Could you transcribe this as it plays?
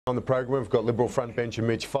On the program, we've got Liberal frontbencher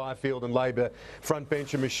Mitch Fifield and Labor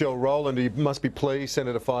frontbencher Michelle Rowland. You must be pleased,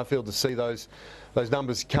 Senator Fifield, to see those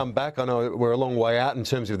numbers come back. I know we're a long way out in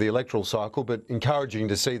terms of the electoral cycle, but encouraging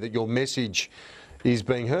to see that your message is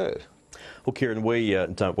being heard. Well, Kieran, we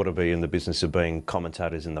don't want to be in the business of being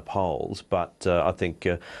commentators in the polls, but I think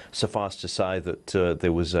suffice to say that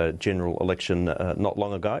there was a general election not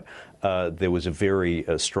long ago. There was a very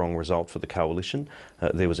strong result for the coalition.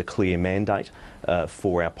 There was a clear mandate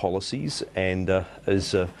for our policies, and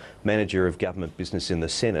as a manager of government business in the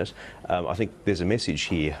Senate, I think there's a message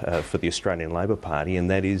here for the Australian Labor Party, and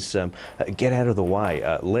that is get out of the way.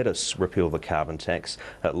 Let us repeal the carbon tax.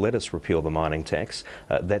 Let us repeal the mining tax.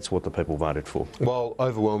 That's what the people voted for. Well,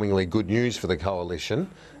 overwhelmingly good news for the coalition.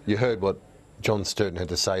 You heard what John Sturton had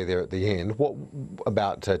to say there at the end. What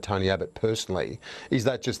about Tony Abbott personally? Is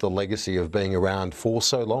that just the legacy of being around for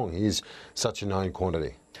so long? He is such a known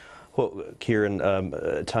quantity. Well, Kieran,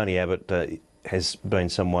 Tony Abbott has been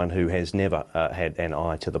someone who has never had an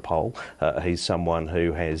eye to the poll. He's someone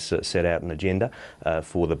who has set out an agenda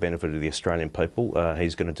for the benefit of the Australian people.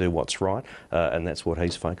 He's going to do what's right, and that's what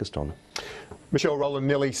he's focused on. Michelle Rowland,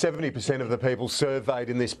 nearly 70% of the people surveyed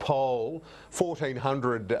in this poll,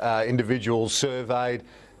 1,400 individuals surveyed,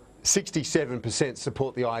 67%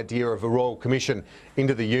 support the idea of a Royal Commission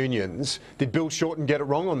into the unions. Did Bill Shorten get it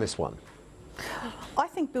wrong on this one? I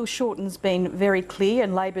think Bill Shorten's been very clear,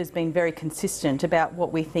 and Labor's been very consistent about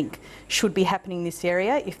what we think should be happening in this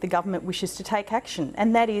area if the government wishes to take action.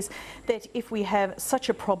 And that is that if we have such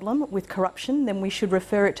a problem with corruption, then we should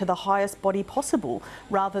refer it to the highest body possible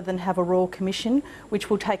rather than have a Royal Commission, which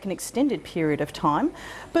will take an extended period of time.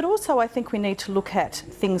 But also I think we need to look at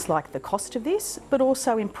things like the cost of this, but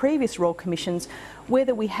also in previous Royal Commissions,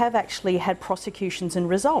 whether we have actually had prosecutions and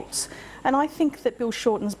results. And I think that Bill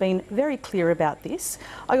Shorten's been very clear about this.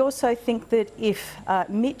 I also think that if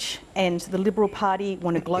Mitch and the Liberal Party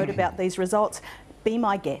want to gloat about these results, be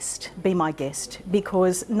my guest,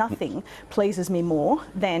 because nothing pleases me more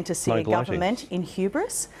than to see a government in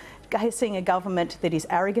hubris, seeing a government that is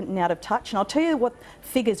arrogant and out of touch. And I'll tell you what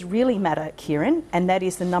figures really matter, Kieran, and that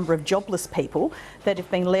is the number of jobless people that have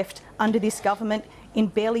been left under this government in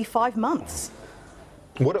barely 5 months.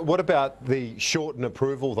 What about the Shorten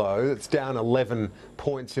approval, though? It's down 11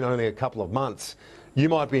 points in only a couple of months. You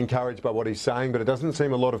might be encouraged by what he's saying, but it doesn't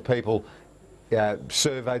seem a lot of people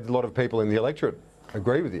surveyed, a lot of people in the electorate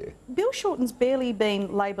agree with you. Bill Shorten's barely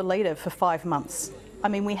been Labor leader for 5 months. I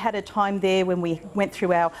mean, we had a time there when we went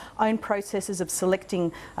through our own processes of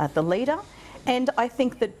selecting the leader. And I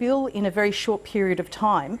think that Bill, in a very short period of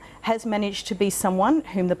time, has managed to be someone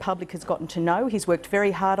whom the public has gotten to know. He's worked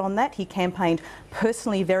very hard on that. He campaigned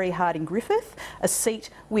personally very hard in Griffith, a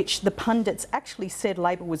seat which the pundits actually said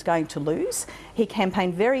Labor was going to lose. He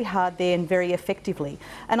campaigned very hard there and very effectively.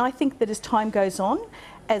 And I think that as time goes on,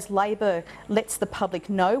 as Labor lets the public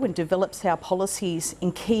know and develops our policies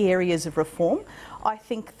in key areas of reform, I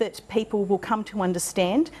think that people will come to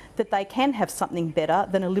understand that they can have something better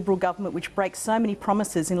than a Liberal government which breaks so many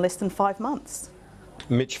promises in less than 5 months.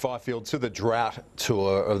 Mitch Fifield, to the drought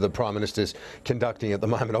tour of the Prime Minister's conducting at the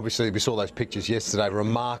moment. Obviously, we saw those pictures yesterday,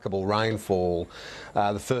 remarkable rainfall,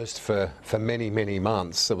 the first for many, many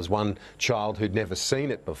months. There was one child who'd never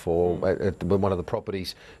seen it before at one of the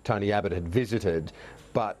properties Tony Abbott had visited.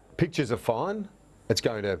 But pictures are fine. It's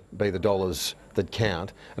going to be the dollars that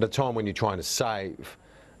count. At a time when you're trying to save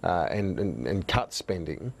and cut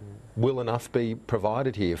spending, will enough be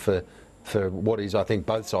provided here for what is, I think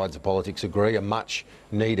both sides of politics agree, a much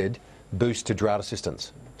needed boost to drought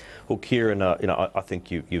assistance? Well, Kieran, I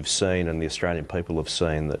think you've seen, and the Australian people have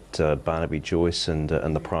seen, that Barnaby Joyce and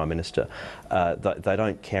the Prime Minister, they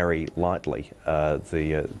don't carry lightly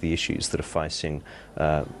the issues that are facing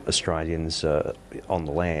Australians on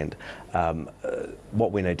the land.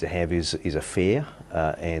 What we need to have is a fair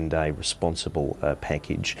and a responsible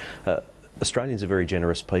package. Australians are very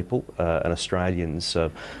generous people, and Australians,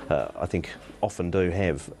 I think, often do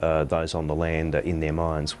have those on the land in their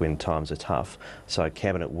minds when times are tough. So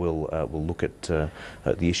Cabinet will look at the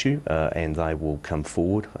issue, and they will come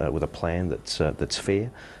forward with a plan that's fair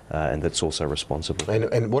and that's also responsible.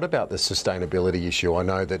 And what about the sustainability issue? I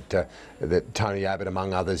know that Tony Abbott,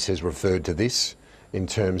 among others, has referred to this in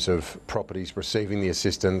terms of properties receiving the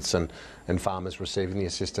assistance and farmers receiving the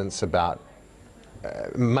assistance, about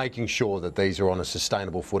making sure that these are on a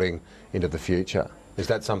sustainable footing into the future. Is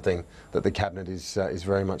that something that the Cabinet is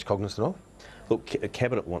very much cognizant of? Look,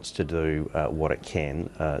 Cabinet wants to do what it can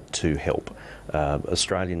to help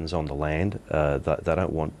Australians on the land. They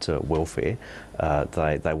don't want welfare.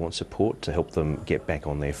 They want support to help them get back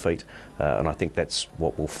on their feet. And I think that's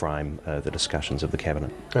what will frame the discussions of the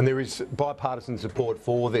Cabinet. And there is bipartisan support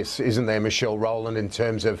for this, isn't there, Michelle Rowland, in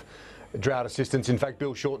terms of drought assistance? In fact,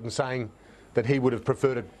 Bill Shorten saying that he would have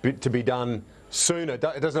preferred it to be done sooner.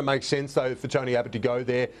 Doesn't it make sense, though, for Tony Abbott to go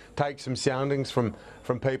there, take some soundings from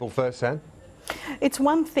people firsthand? It's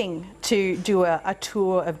one thing to do a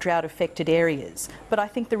tour of drought-affected areas, but I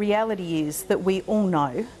think the reality is that we all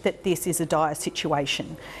know that this is a dire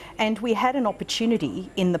situation. And we had an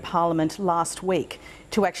opportunity in the Parliament last week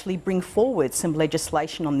to actually bring forward some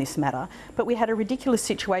legislation on this matter, but we had a ridiculous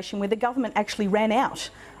situation where the government actually ran out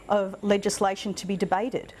of legislation to be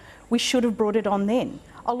debated. We should have brought it on then.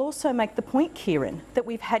 I'll also make the point, Kieran, that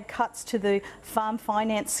we've had cuts to the farm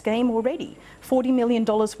finance scheme already, $40 million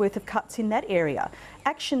worth of cuts in that area.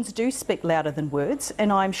 Actions do speak louder than words,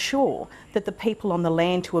 and I'm sure that the people on the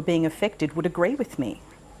land who are being affected would agree with me.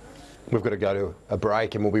 We've got to go to a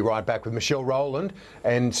break, and we'll be right back with Michelle Rowland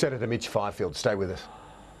and Senator Mitch Fifield. Stay with us.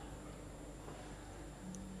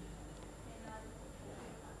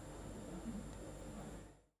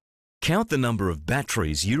 Count the number of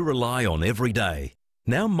batteries you rely on every day.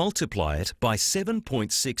 Now multiply it by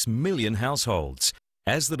 7.6 million households.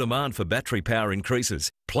 As the demand for battery power increases,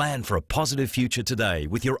 plan for a positive future today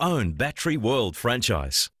with your own Battery World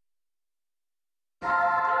franchise.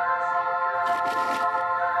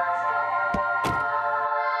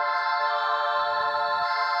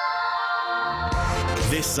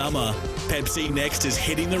 This summer, Pepsi Next is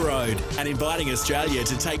hitting the road and inviting Australia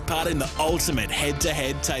to take part in the ultimate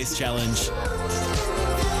head-to-head taste challenge.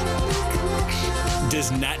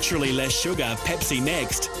 Does naturally less sugar Pepsi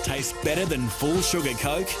Next taste better than full sugar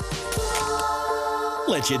Coke?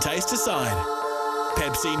 Let your taste decide.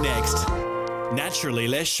 Pepsi Next. Naturally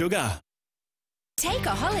less sugar. Take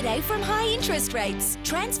a holiday from high interest rates.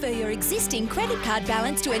 Transfer your existing credit card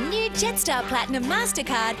balance to a new Jetstar Platinum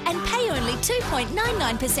MasterCard and pay only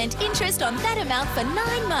 2.99% interest on that amount for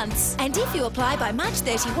 9 months. And if you apply by March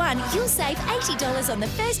 31, you'll save $80 on the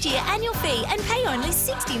first year annual fee and pay only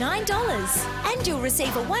 $69. And you'll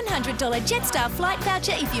receive a $100 Jetstar flight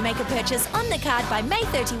voucher if you make a purchase on the card by May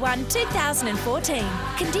 31, 2014.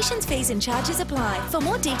 Conditions, fees and charges apply. For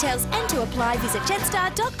more details and to apply, visit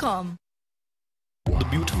jetstar.com. The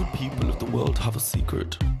beautiful people of the world have a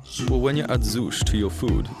secret. Well, when you add Zoosh to your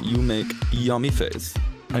food, you make yummy face.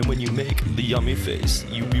 And when you make the yummy face,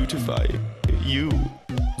 you beautify you.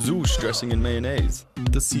 Zoosh dressing in mayonnaise.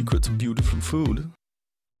 The secret to beautiful food.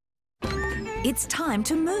 It's time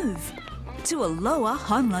to move to a lower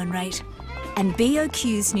home loan rate. And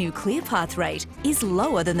BOQ's new ClearPath rate is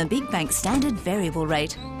lower than the big bank standard variable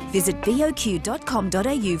rate. Visit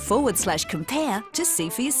boq.com.au/compare to see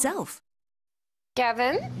for yourself.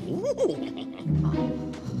 Gavin?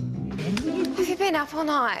 Have you been up all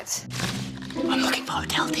night? I'm looking for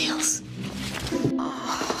hotel deals.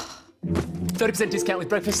 30% discount with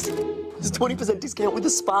breakfast. There's 20% discount with a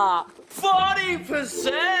spa.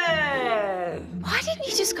 40%! Why didn't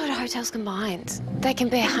you just go to Hotels Combined? They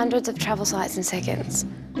compare hundreds of travel sites in seconds.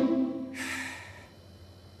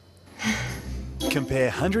 Compare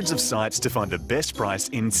hundreds of sites to find the best price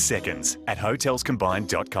in seconds at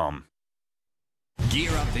hotelscombined.com.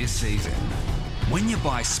 Gear up this season. When you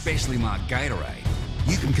buy specially marked Gatorade,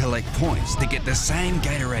 you can collect points to get the same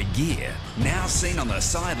Gatorade gear now seen on the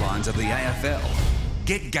sidelines of the AFL.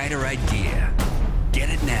 Get Gatorade gear. Get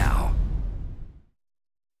it now.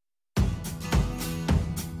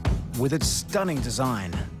 With its stunning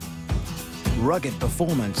design, rugged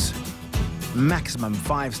performance, maximum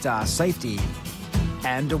 5-star safety,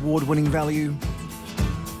 and award-winning value,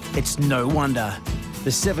 it's no wonder the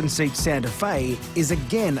 7-seat Santa Fe is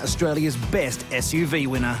again Australia's best SUV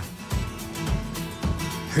winner.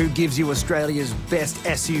 Who gives you Australia's best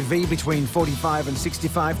SUV between 45 and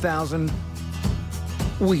 65,000?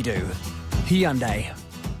 We do. Hyundai.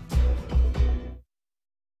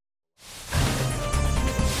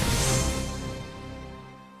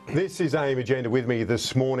 This is AIM Agenda. With me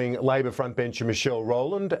this morning, Labor frontbencher Michelle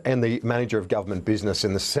Rowland and the Manager of Government Business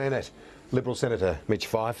in the Senate, Liberal Senator Mitch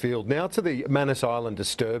Fifield. Now to the Manus Island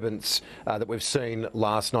disturbance that we've seen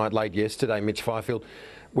last night, late yesterday, Mitch Fifield.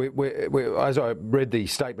 As I read the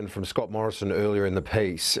statement from Scott Morrison earlier in the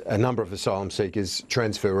piece, a number of asylum seekers,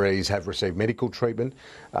 transferees, have received medical treatment.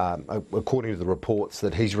 According to the reports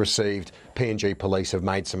that he's received, PNG police have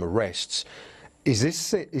made some arrests. Is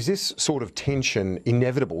this sort of tension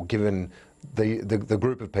inevitable given the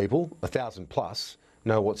group of people, 1,000 plus,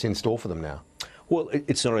 know what's in store for them now? Well,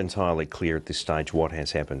 it's not entirely clear at this stage what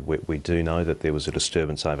has happened. We do know that there was a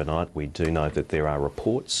disturbance overnight. We do know that there are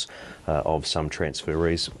reports of some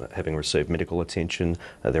transferees having received medical attention.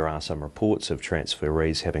 There are some reports of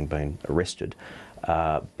transferees having been arrested.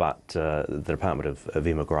 But the Department of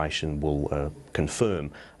Immigration will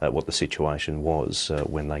confirm what the situation was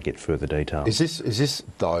when they get further details. Is this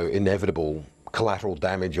though, inevitable collateral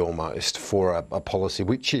damage almost for a policy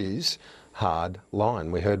which is hard line?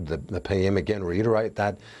 We heard the PM again reiterate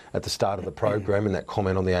that at the start of the program in that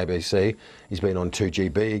comment on the ABC. He's been on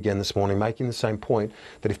 2GB again this morning, making the same point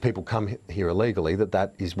that if people come here illegally,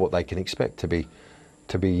 that is what they can expect to be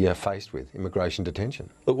faced with, immigration detention.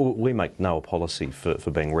 We make no policy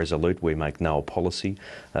for being resolute. We make no policy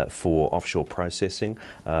for offshore processing.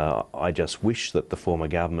 I just wish that the former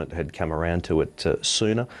government had come around to it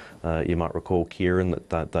sooner. You might recall, Kieran,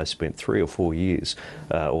 that they spent 3 or 4 years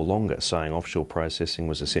or longer saying offshore processing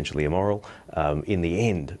was essentially immoral. In the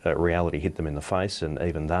end, reality hit them in the face, and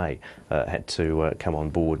even they had to come on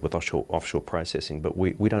board with offshore processing. But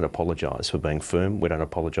we don't apologise for being firm. We don't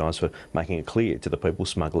apologise for making it clear to the people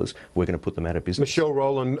smugglers we're going to put them out of business. Michelle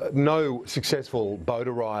Rowland, no successful boat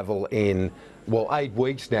arrival in, well, 8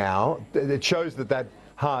 weeks now. It shows that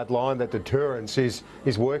hard line, that deterrence is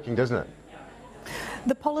working, doesn't it?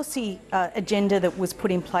 The policy agenda that was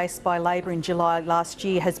put in place by Labor in July last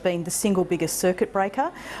year has been the single biggest circuit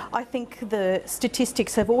breaker. I think the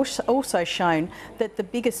statistics have also shown that the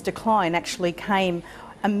biggest decline actually came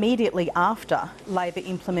immediately after Labor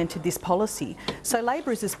implemented this policy. So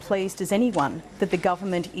Labor is as pleased as anyone that the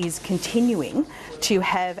government is continuing to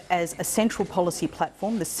have as a central policy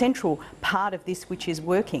platform. The central part of this, which is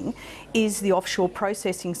working, is the offshore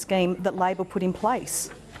processing scheme that Labor put in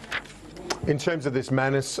place. In terms of this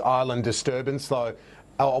Manus Island disturbance, though,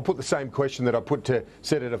 I'll put the same question that I put to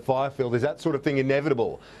Senator Fifield. Is that sort of thing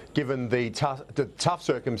inevitable, given the tough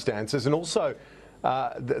circumstances and also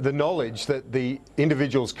the knowledge that the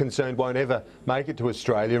individuals concerned won't ever make it to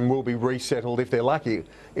Australia and will be resettled, if they're lucky,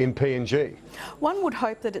 in PNG? One would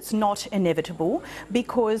hope that it's not inevitable,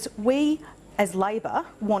 because we, as Labor,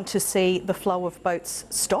 want to see the flow of boats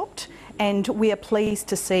stopped, and we are pleased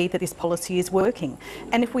to see that this policy is working.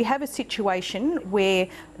 And if we have a situation where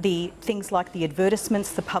the things like the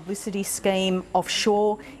advertisements, the publicity scheme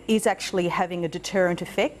offshore is actually having a deterrent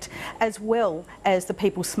effect, as well as the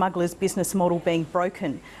people smugglers' business model being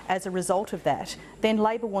broken as a result of that, then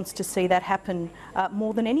Labor wants to see that happen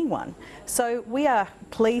more than anyone. So we are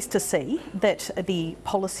pleased to see that the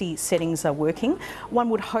policy settings are working.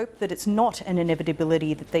 One would hope that it's not an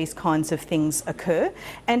inevitability that these kinds of things occur.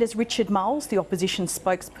 And as Richard Moles, the opposition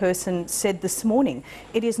spokesperson, said this morning,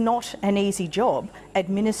 it is not an easy job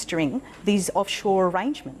administering these offshore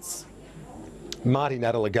arrangements. Marty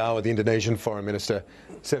Natalegawa, the Indonesian Foreign Minister,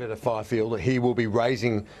 Senator Fifield, he will be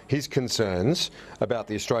raising his concerns about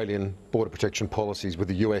the Australian border protection policies with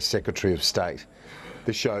the US Secretary of State.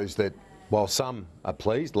 This shows that while some are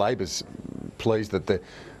pleased, Labor's pleased that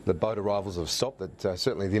the boat arrivals have stopped, that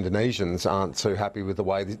certainly the Indonesians aren't too happy with the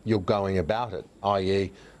way that you're going about it,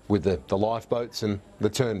 i.e. with the lifeboats and the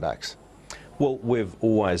turnbacks. Well, we've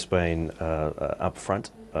always been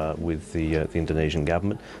upfront with the Indonesian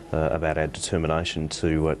government about our determination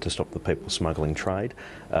to stop the people smuggling trade.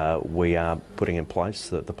 We are putting in place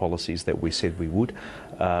the policies that we said we would.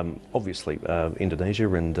 Obviously,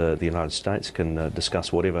 Indonesia and the United States can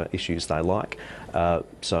discuss whatever issues they like,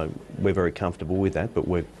 so we're very comfortable with that, but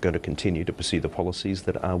we're going to continue to pursue the policies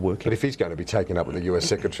that are working. But if he's going to be taken up with the US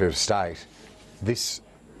Secretary of State, this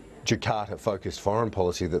Jakarta-focused foreign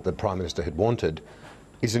policy that the Prime Minister had wanted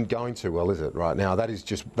isn't going too well, is it, right now? That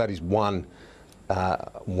is one,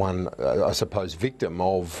 I suppose, victim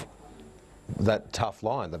of that tough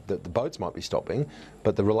line. The boats might be stopping,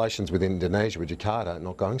 but the relations with Indonesia, with Jakarta, are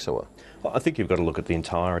not going so well. Well, I think you've got to look at the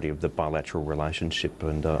entirety of the bilateral relationship,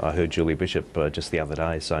 and I heard Julie Bishop just the other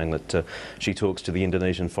day saying that she talks to the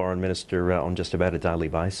Indonesian Foreign Minister on just about a daily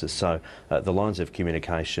basis. So the lines of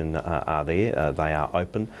communication are there, they are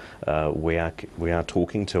open. We are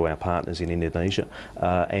talking to our partners in Indonesia,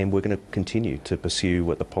 and we're going to continue to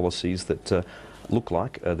pursue the policies that look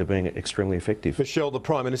like they're being extremely effective. Michelle, the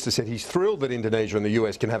Prime Minister said he's thrilled that Indonesia and the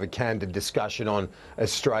US can have a candid discussion on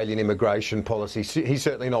Australian immigration policy. He's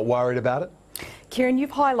certainly not worried about it. Kieran,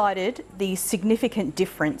 you've highlighted the significant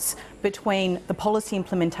difference between the policy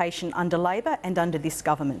implementation under Labor and under this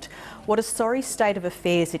government. What a sorry state of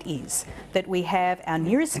affairs it is that we have our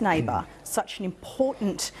nearest neighbour, such an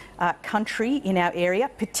important country in our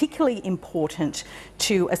area, particularly important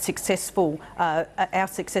to our successful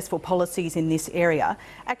policies in this area,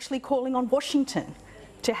 actually calling on Washington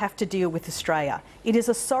to have to deal with Australia. It is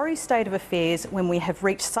a sorry state of affairs when we have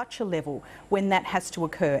reached such a level when that has to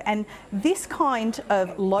occur. And this kind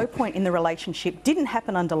of low point in the relationship didn't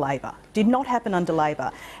happen under Labor, did not happen under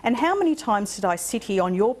Labor. And how many times did I sit here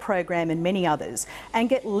on your program and many others and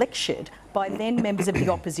get lectured by then members of the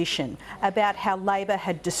opposition about how Labor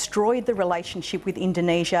had destroyed the relationship with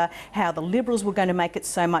Indonesia, how the Liberals were going to make it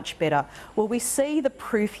so much better. Well, we see the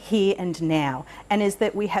proof here and now, and is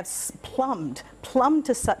that we have plumbed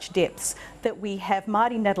to such depths that we have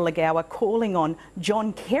Marty Natalegawa calling on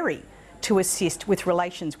John Kerry to assist with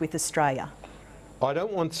relations with Australia. I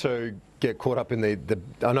don't want to get caught up in the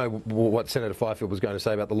I know what Senator Fifield was going to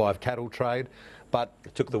say about the live cattle trade, but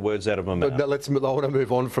it took the words out of my mouth. I want to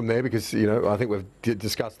move on from there because, you know, I think we've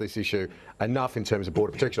discussed this issue enough in terms of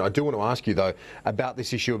border protection. I do want to ask you, though, about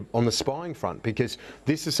this issue on the spying front, because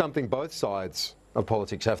this is something both sides of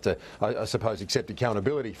politics have to, I suppose, accept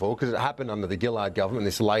accountability for, because it happened under the Gillard government.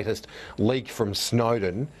 This latest leak from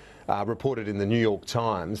Snowden reported in the New York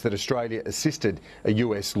Times that Australia assisted a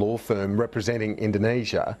US law firm representing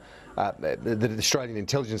Indonesia, the Australian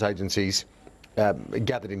intelligence agencies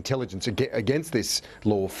gathered intelligence against this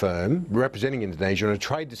law firm representing Indonesia in a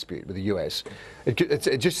trade dispute with the US.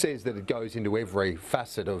 It just says that it goes into every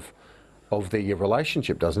facet of the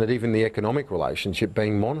relationship, doesn't it? Even the economic relationship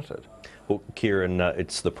being monitored. Well, Kieran,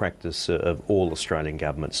 it's the practice of all Australian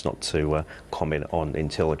governments not to comment on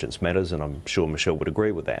intelligence matters, and I'm sure Michelle would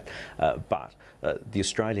agree with that. But the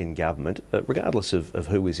Australian government, regardless of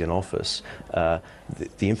who is in office, the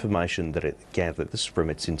information that it gathers from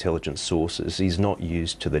its intelligence sources is not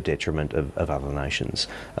used to the detriment of other nations.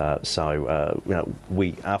 So you know,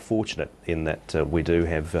 we are fortunate in that we do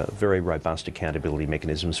have very robust accountability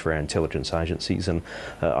mechanisms for our intelligence agencies, and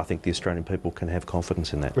I think the Australian people can have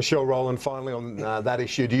confidence in that. Michelle Rowland, finally on that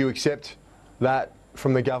issue, do you accept that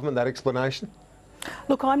from the government, that explanation?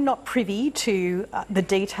 Look, I'm not privy to the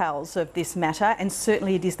details of this matter, and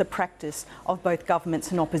certainly it is the practice of both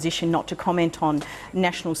governments and opposition not to comment on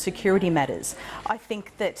national security matters. I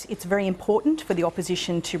think that it's very important for the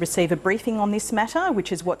opposition to receive a briefing on this matter,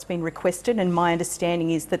 which is what's been requested, and my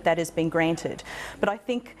understanding is that that has been granted. But I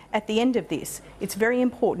think at the end of this, it's very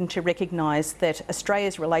important to recognise that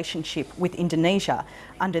Australia's relationship with Indonesia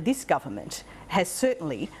under this government has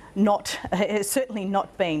certainly not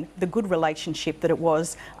been the good relationship that it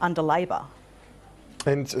was under Labor.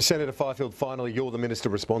 And Senator Fifield, finally, you're the minister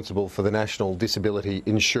responsible for the National Disability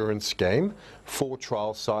Insurance Scheme. 4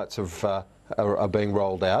 trial sites are being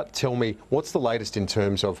rolled out. Tell me, what's the latest in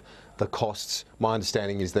terms of the costs? My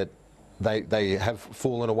understanding is that they have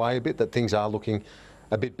fallen away a bit, that things are looking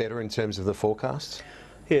a bit better in terms of the forecasts?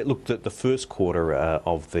 Yeah, look, the first quarter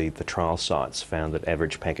of the trial sites found that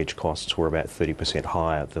average package costs were about 30%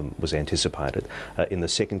 higher than was anticipated. In the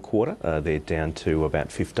second quarter, they're down to about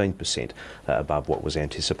 15% above what was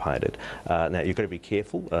anticipated. Now, you've got to be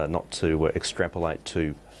careful not to extrapolate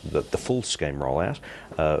to the full scheme rollout,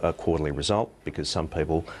 a quarterly result, because some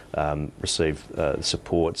people receive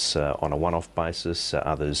supports on a one-off basis,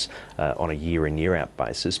 others on a year-in, year-out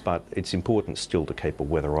basis, but it's important still to keep a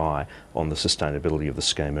weather eye on the sustainability of the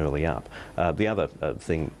scheme early up. The other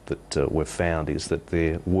thing that we've found is that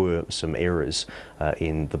there were some errors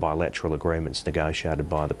in the bilateral agreements negotiated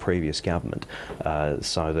by the previous government,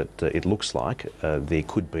 so that it looks like there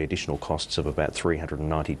could be additional costs of about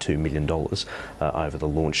 $392 million over the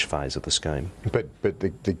launch phase of the scheme. But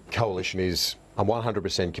the coalition is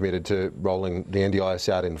 100% committed to rolling the NDIS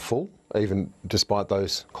out in full, even despite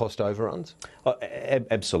those cost overruns?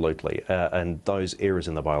 Absolutely, and those errors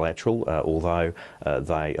in the bilateral, although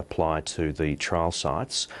they apply to the trial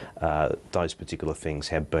sites, those particular things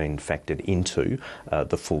have been factored into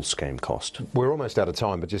the full scheme cost. We're almost out of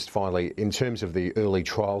time, but just finally, in terms of the early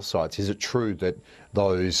trial sites, is it true that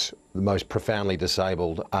those the most profoundly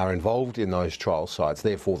disabled are involved in those trial sites,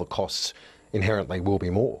 therefore the costs inherently will be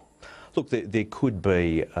more? Look, there could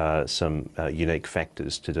be some unique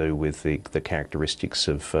factors to do with the characteristics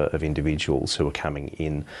of individuals who are coming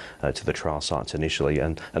in to the trial sites initially,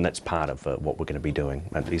 and that's part of what we're going to be doing,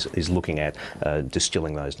 is looking at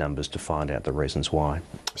distilling those numbers to find out the reasons why.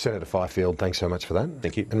 Senator Fifield, thanks so much for that.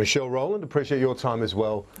 Thank you. And Michelle Rowland, appreciate your time as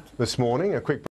well this morning. A quick